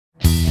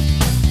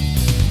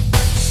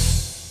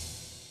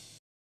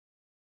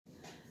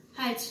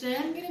Hi, today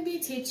I'm going to be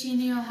teaching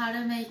you how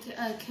to make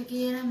a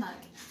cookie in a mug.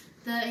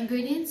 The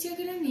ingredients you're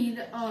going to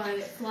need are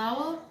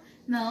flour,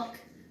 milk,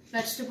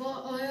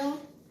 vegetable oil,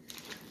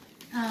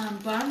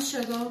 brown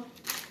sugar,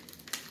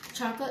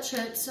 chocolate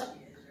chips,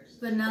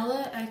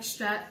 vanilla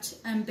extract,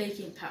 and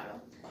baking powder.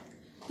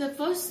 The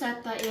first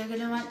step that you're going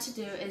to want to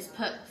do is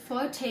put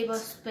 4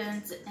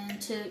 tablespoons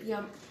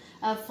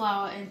of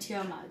flour into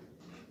your mug.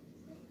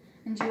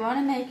 And you want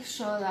to make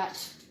sure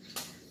that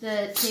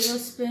the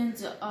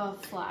tablespoons are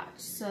flat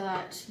so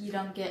that you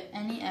don't get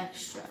any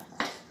extra.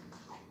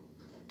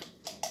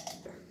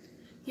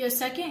 Your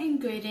second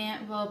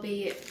ingredient will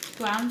be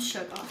brown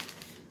sugar.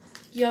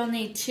 You'll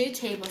need 2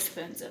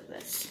 tablespoons of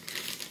this,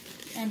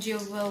 and you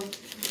will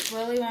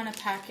really want to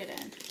pack it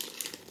in.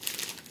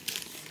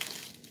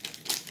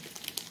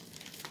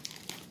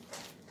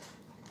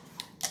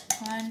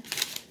 One.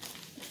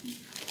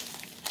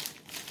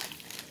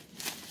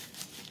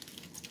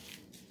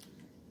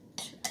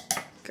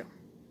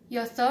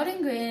 Your third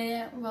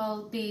ingredient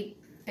will be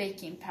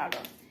baking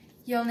powder.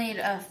 You'll need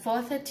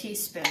 1/4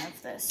 teaspoon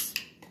of this.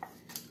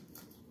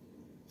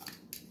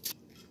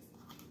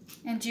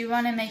 And you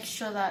want to make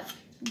sure that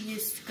you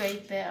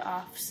scrape it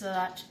off so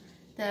that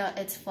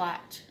it's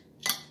flat.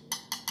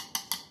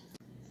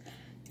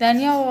 Then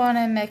you'll want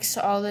to mix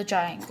all the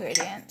dry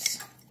ingredients.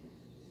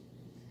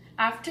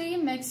 After you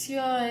mix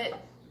your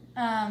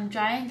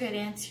dry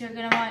ingredients, you're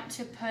going to want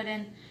to put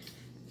in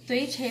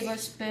 3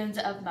 tablespoons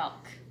of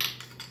milk.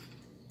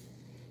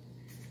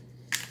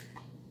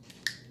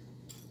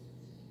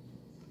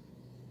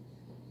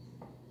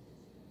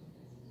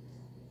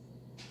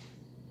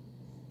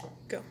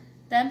 Go.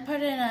 Then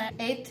put in an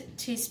 1/8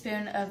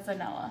 teaspoon of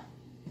vanilla.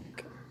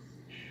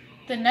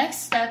 The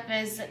next step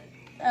is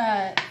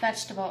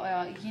vegetable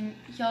oil.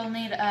 You'll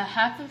need a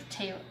half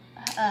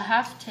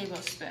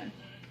tablespoon.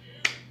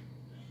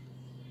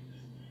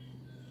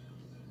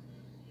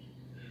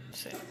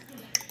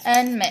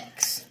 And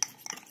mix.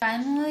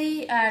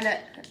 Finally,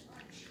 add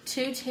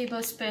 2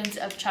 tablespoons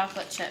of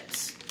chocolate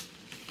chips.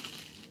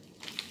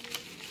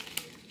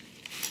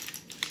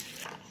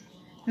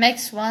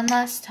 Mix one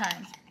last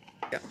time.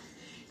 Go.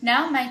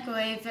 Now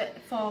microwave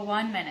it for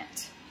 1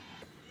 minute.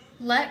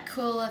 Let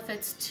cool if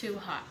it's too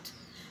hot.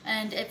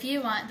 And if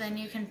you want, then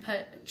you can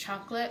put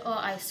chocolate or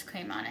ice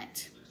cream on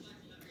it.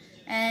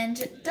 And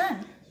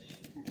done.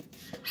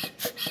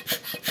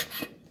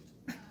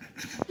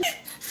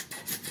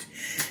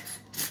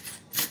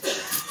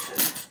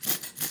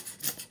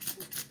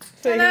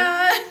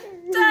 Ta-da!